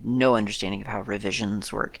I have no understanding of how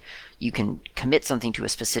revisions work. You can commit something to a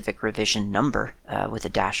specific revision number with a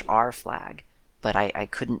 -r flag, but I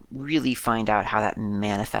couldn't really find out how that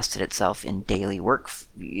manifested itself in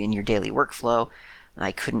your daily workflow. And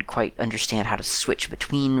I couldn't quite understand how to switch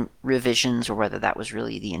between revisions, or whether that was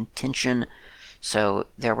really the intention. So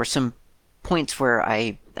there were some points where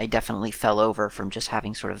I definitely fell over from just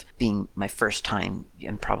having sort of being my first time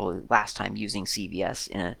and probably last time using CVS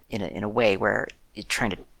in a way where it trying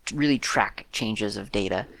to really track changes of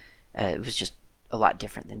data. It was just a lot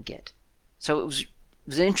different than Git. So it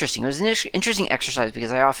was interesting. It was an interesting exercise,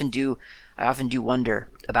 because I often do wonder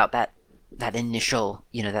about that initial,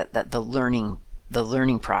 you know, that the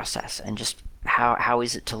learning process, and just how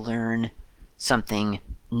is it to learn something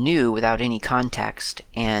new without any context.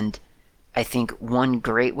 And I think one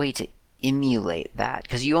great way to emulate that,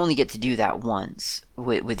 because you only get to do that once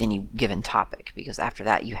with any given topic, because after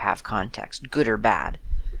that you have context, good or bad.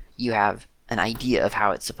 You have an idea of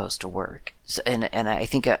how it's supposed to work. So, and I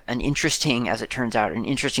think an interesting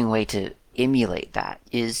way to emulate that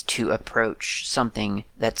is to approach something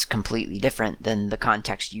that's completely different than the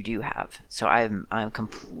context you do have. So I'm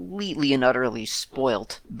completely and utterly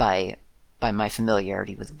spoilt by my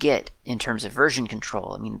familiarity with Git in terms of version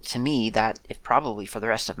control. I mean, to me, that, if probably for the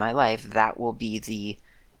rest of my life, that will be the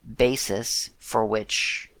basis for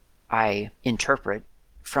which I interpret,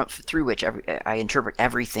 through which I interpret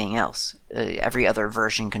everything else. Every other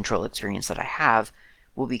version control experience that I have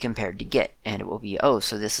will be compared to Git, and it will be, oh,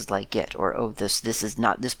 so this is like Git, or oh, this is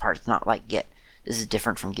not, this part's not like Git. This is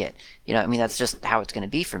different from Git. I mean, that's just how it's going to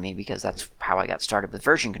be for me because that's how I got started with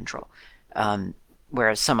version control.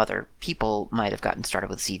 Whereas some other people might have gotten started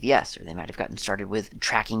with CVS, or they might have gotten started with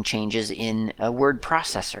tracking changes in a word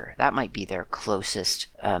processor. That might be their closest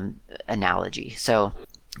analogy. So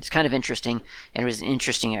it's kind of interesting, and it was an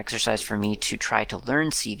interesting exercise for me to try to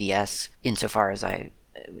learn CVS insofar as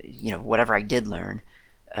whatever I did learn.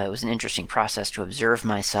 It was an interesting process to observe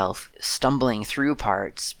myself stumbling through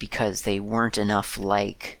parts because they weren't enough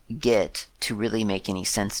like Git to really make any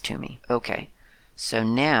sense to me. Okay, so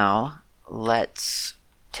now let's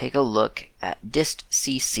take a look at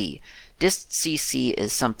distcc. Distcc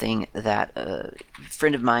is something that a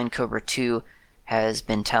friend of mine, Cobra2, has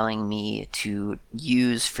been telling me to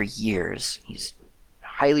use for years. He's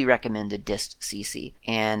highly recommended distcc,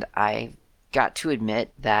 and I got to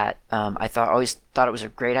admit that I always thought it was a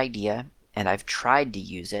great idea, and I've tried to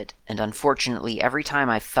use it, and unfortunately every time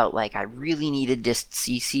I felt like I really needed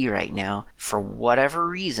distcc right now, for whatever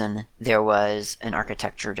reason, there was an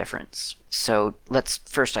architecture difference. So let's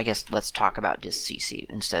talk about distcc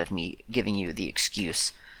instead of me giving you the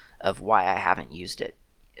excuse of why I haven't used it,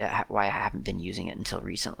 why I haven't been using it until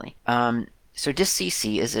recently. So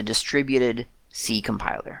distcc is a distributed C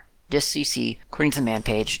compiler. Distcc, according to the man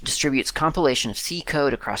page, distributes compilation of C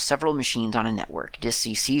code across several machines on a network.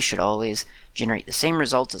 Distcc should always generate the same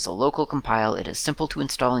results as a local compile. It is simple to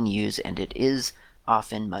install and use, and it is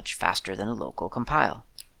often much faster than a local compile.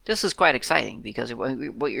 This is quite exciting because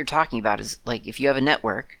what you're talking about is like if you have a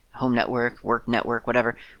network, home network, work network,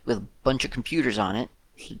 whatever, with a bunch of computers on it,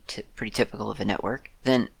 pretty typical of a network,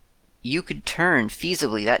 then you could turn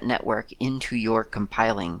feasibly that network into your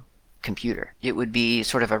compiling computer. It would be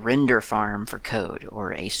sort of a render farm for code,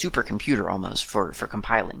 or a supercomputer almost for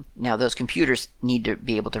compiling. Now those computers need to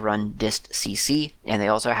be able to run distcc, and they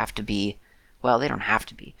also have to be, well, they don't have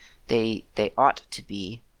to be. They ought to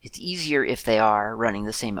be. It's easier if they are running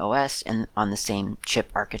the same OS and on the same chip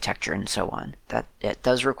architecture and so on. It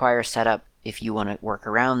does require setup if you want to work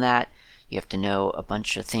around that. You have to know a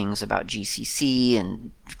bunch of things about GCC and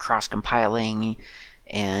cross-compiling,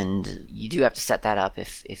 and you do have to set that up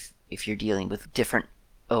if you're dealing with different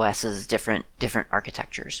OSs, different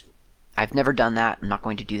architectures. I've never done that. I'm not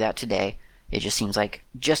going to do that today. It just seems like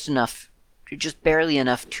just barely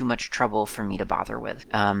enough too much trouble for me to bother with.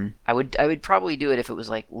 I would probably do it if it was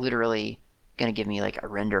like literally going to give me like a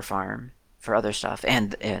render farm for other stuff,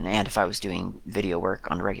 and if I was doing video work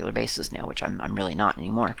on a regular basis now, which I'm really not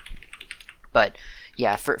anymore. But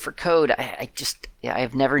yeah, for code,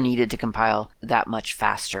 I've never needed to compile that much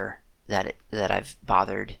faster that I've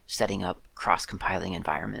bothered setting up cross-compiling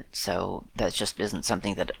environment. So that just isn't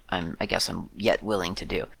something that I'm yet willing to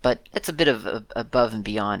do. But it's a bit of above and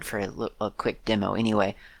beyond for a quick demo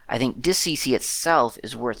anyway. I think distcc itself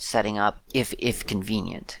is worth setting up if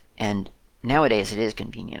convenient. And nowadays it is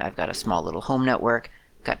convenient. I've got a small little home network,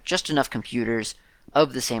 got just enough computers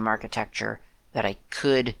of the same architecture that I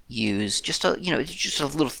could use just a little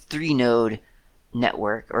 3-node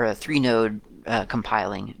network, or a 3-node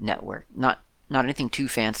compiling network. Not anything too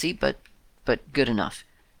fancy, but good enough.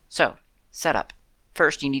 So, setup.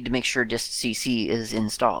 First, you need to make sure distcc is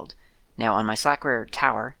installed. Now, on my Slackware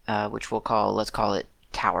tower, which let's call it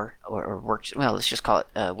tower, or let's just call it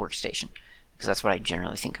workstation, because that's what I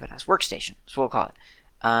generally think of it as, workstation. So we'll call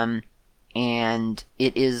it. And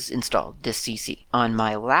it is installed, distcc. On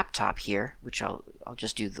my laptop here, which I'll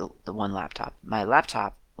just do the one laptop. My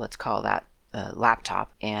laptop, let's call that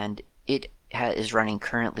laptop, and it is running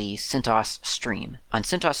currently CentOS Stream. On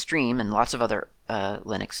CentOS Stream and lots of other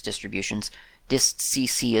Linux distributions,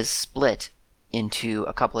 distcc is split into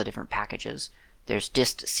a couple of different packages. There's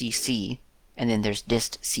distcc, and then there's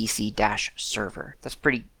distcc-server. That's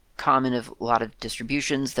pretty common of a lot of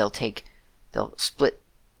distributions. They'll split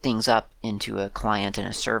things up into a client and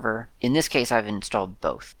a server. In this case, I've installed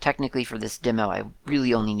both. Technically, for this demo, I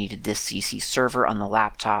really only needed this CC server on the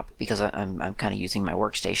laptop because I'm kind of using my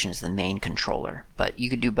workstation as the main controller. But you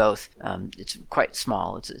could do both. It's quite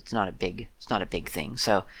small. It's not a big thing.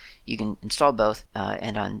 So you can install both,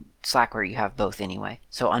 and on Slackware you have both anyway.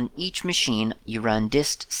 So on each machine, you run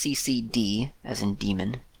distccd, as in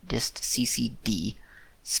daemon, distccd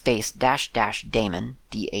space -- daemon,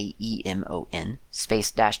 daemon,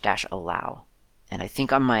 space -- allow. And I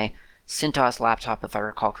think on my CentOS laptop, if I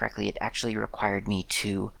recall correctly, it actually required me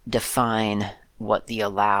to define what the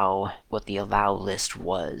allow list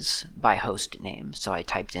was by host name. So I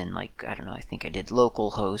typed in, like, I don't know, I think I did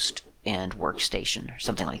localhost and workstation or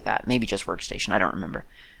something like that. Maybe just workstation, I don't remember.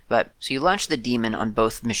 But so you launch the daemon on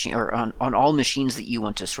both machine, or on all machines that you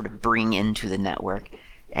want to sort of bring into the network,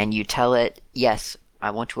 and you tell it, yes,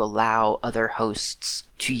 I want to allow other hosts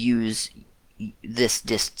to use this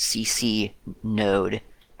distcc node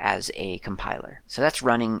as a compiler. So that's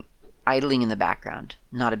running, idling in the background,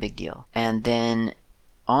 not a big deal. And then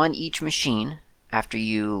on each machine, after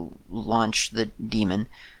you launch the daemon,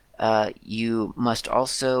 you must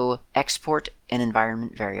also export an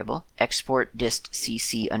environment variable. Export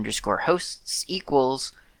distcc underscore hosts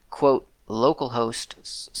equals, quote, localhost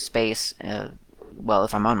space, well,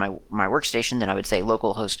 if I'm on my workstation, then I would say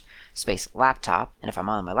localhost space laptop. And if I'm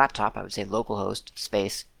on my laptop, I would say localhost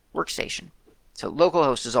space workstation. So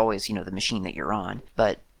localhost is always, the machine that you're on.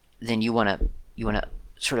 But then you want to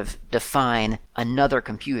sort of define another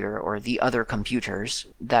computer or the other computers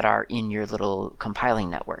that are in your little compiling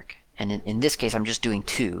network. And in this case, I'm just doing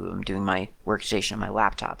two. I'm doing my workstation and my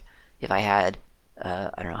laptop. If I had,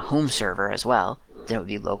 home server as well, then it would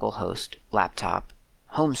be localhost laptop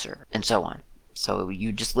home server, and so on. So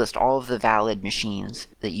you just list all of the valid machines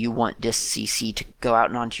that you want distcc to go out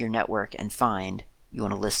and onto your network and find. You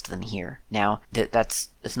want to list them here. Now,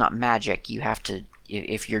 it's not magic. You have to,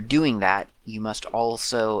 if you're doing that, you must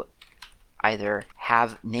also either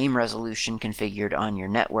have name resolution configured on your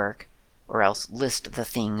network, or else list the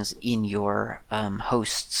things in your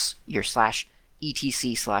hosts, your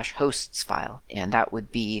 /etc/hosts file. And that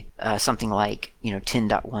would be something like,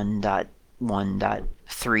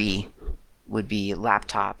 10.1.1.3 would be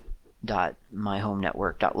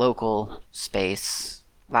laptop.myhomenetwork.local space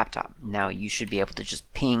laptop. Now you should be able to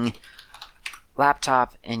just ping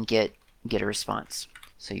laptop and get a response.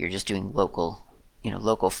 So you're just doing local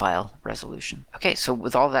file resolution. Okay, so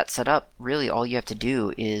with all that set up, really all you have to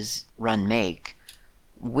do is run make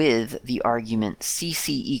with the argument cc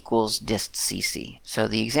equals distcc. So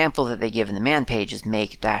the example that they give in the man page is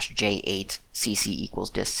make-j8 cc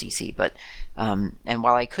equals distcc. But and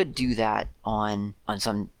while I could do that on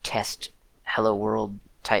some test hello world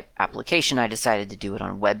type application, I decided to do it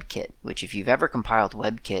on WebKit, which if you've ever compiled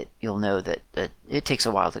WebKit, you'll know that it takes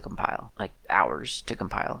a while to compile, like hours to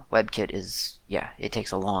compile. WebKit it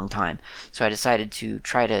takes a long time. So I decided to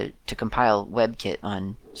try to compile WebKit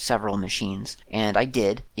on several machines, and I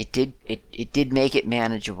did. It did make it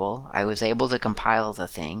manageable. I was able to compile the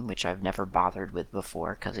thing, which I've never bothered with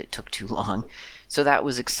before because it took too long. So that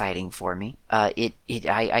was exciting for me. I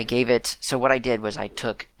gave it. So what I did was I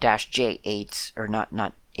took -J8, or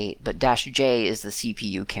not 8, but -J is the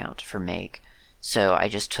CPU count for make. So I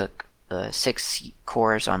just took 6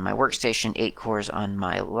 cores on my workstation, 8 cores on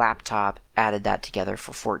my laptop, added that together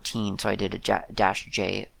for 14. So I did a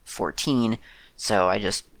 -J14. So I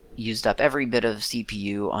just used up every bit of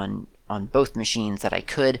CPU on both machines that I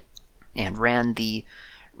could, and ran the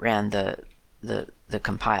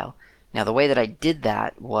compile. Now the way that I did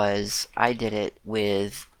that was I did it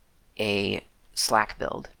with a Slack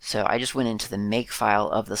build. So I just went into the make file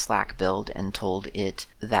of the Slack build and told it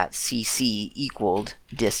that cc equaled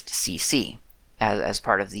distcc as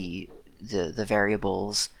part of the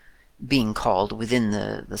variables being called within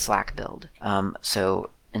the Slack build. So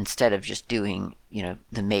instead of just doing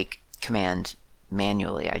the make command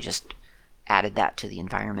manually, I just added that to the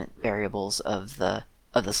environment variables of the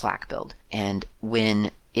Slack build. And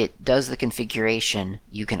when it does the configuration,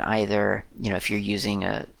 you can either, if you're using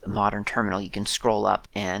a modern terminal, you can scroll up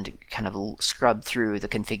and kind of scrub through the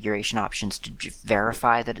configuration options to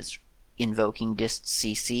verify that it's invoking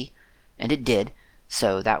distcc, and it did.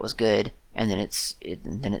 So that was good. And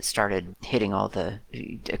then it started hitting all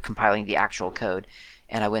compiling the actual code,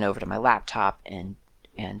 and I went over to my laptop and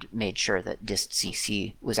made sure that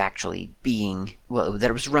distcc was actually that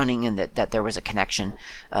it was running, and that there was a connection.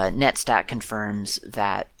 Netstat confirms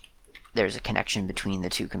that there's a connection between the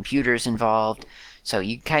two computers involved, so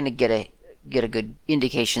you kind of get a good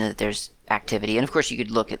indication that there's activity. And of course you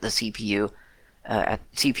could look at the CPU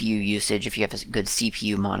usage. If you have a good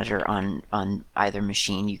CPU monitor on either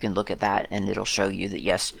machine, you can look at that and it'll show you that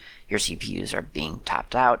yes, your CPUs are being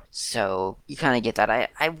topped out. So you kind of get that.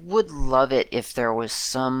 I would love it if there was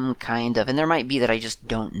some kind of, and there might be that I just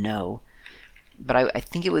don't know, but I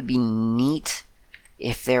think it would be neat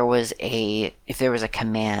if there was a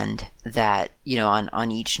command that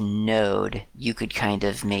on each node you could kind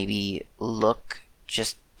of maybe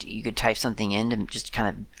you could type something in to just kind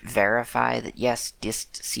of verify that yes,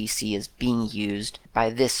 distcc is being used by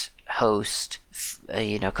this host,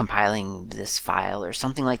 compiling this file or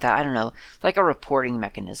something like that. I don't know, like a reporting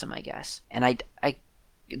mechanism, I guess. And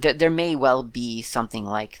there may well be something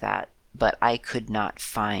like that, but I could not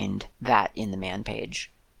find that in the man page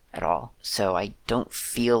at all. So I don't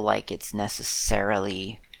feel like it's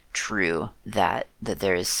necessarily true that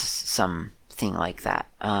there is something like that.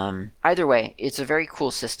 Either way, it's a very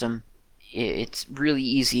cool system. it's really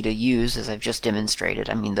easy to use, as I've just demonstrated.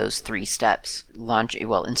 I mean, those 3 steps: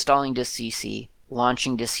 installing distcc,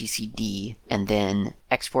 launching distccd, and then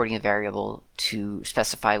exporting a variable to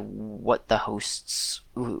specify what hosts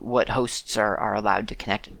are allowed to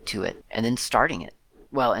connect to it, and then starting it.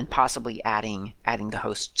 Well, and possibly adding the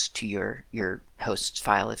hosts to your hosts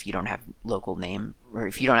file if you don't have local name, or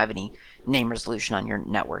if you don't have any name resolution on your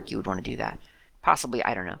network, you would want to do that. Possibly,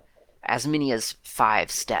 I don't know, as many as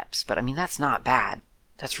 5 steps. But I mean, that's not bad.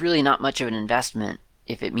 That's really not much of an investment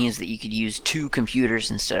if it means that you could use 2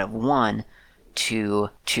 computers instead of 1 to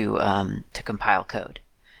compile code.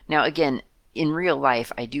 Now, again, in real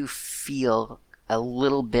life, I do feel a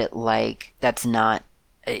little bit like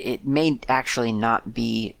it may actually not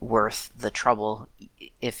be worth the trouble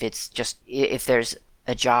if there's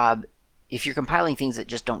a job, if you're compiling things that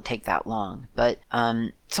just don't take that long. But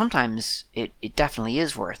sometimes it definitely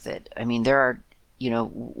is worth it. I mean, there are,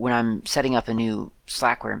 when I'm setting up a new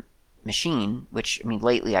Slackware machine, which, I mean,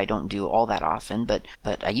 lately I don't do all that often, but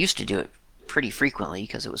I used to do it pretty frequently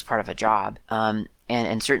because it was part of a job. And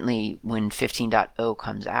certainly when 15.0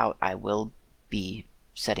 comes out, I will be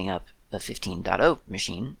setting up a 15.0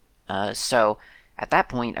 machine. So at that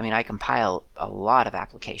point, I mean, I compile a lot of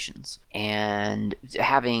applications, and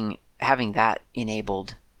having that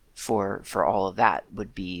enabled for all of that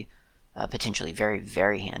would be potentially very,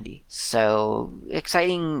 very handy. So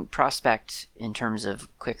exciting prospect in terms of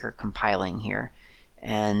quicker compiling here,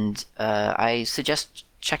 and I suggest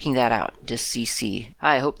checking that out, distcc.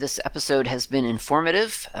 I hope this episode has been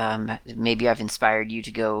informative. Maybe I've inspired you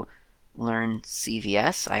to go learn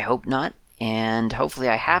CVS. I hope not. And hopefully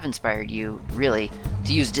I have inspired you, really,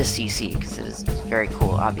 to use distcc, because it is very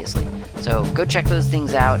cool, obviously. So go check those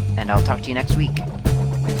things out, and I'll talk to you next week.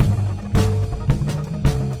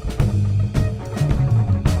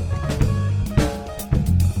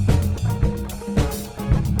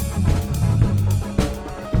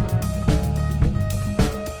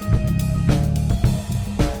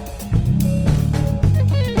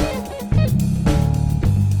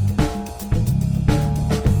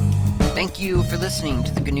 Thank you for listening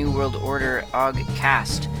to the GNU World Order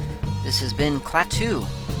OGcast. This has been Klaatu.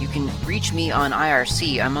 You can reach me on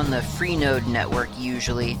IRC. I'm on the Freenode network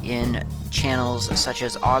usually in channels such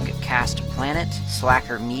as OGcast Planet,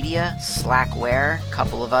 Slacker Media, Slackware, a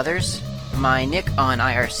couple of others. My nick on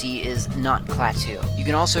IRC is not Klaatu. You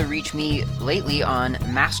can also reach me lately on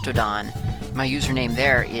Mastodon. My username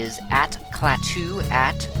there is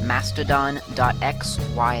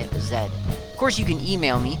 @klaatu@mastodon.xyz. Of course, you can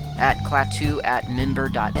email me at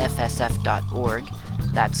klaatu@member.fsf.org.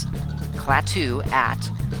 That's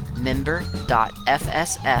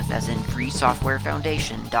klaatu@member.fsf, as in Free Software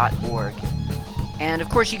Foundation.org. And of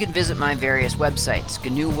course, you can visit my various websites,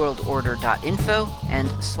 gnuworldorder.info and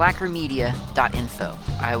slackermedia.info.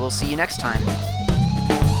 I will see you next time.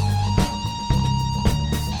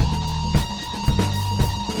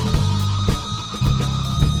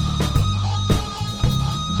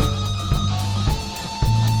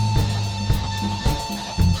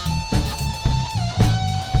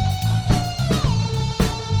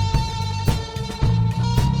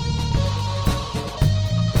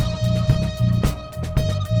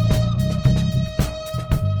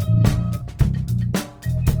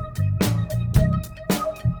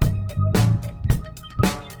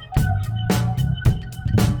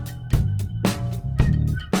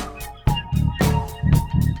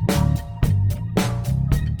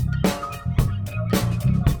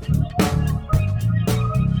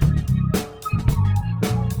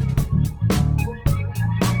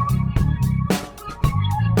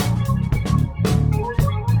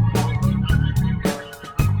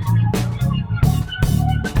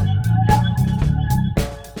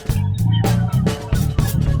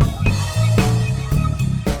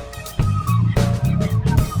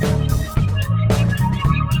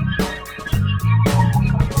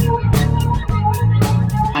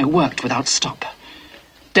 Worked without stop.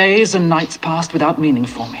 Days and nights passed without meaning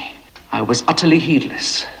for me. I was utterly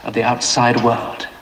heedless of the outside world.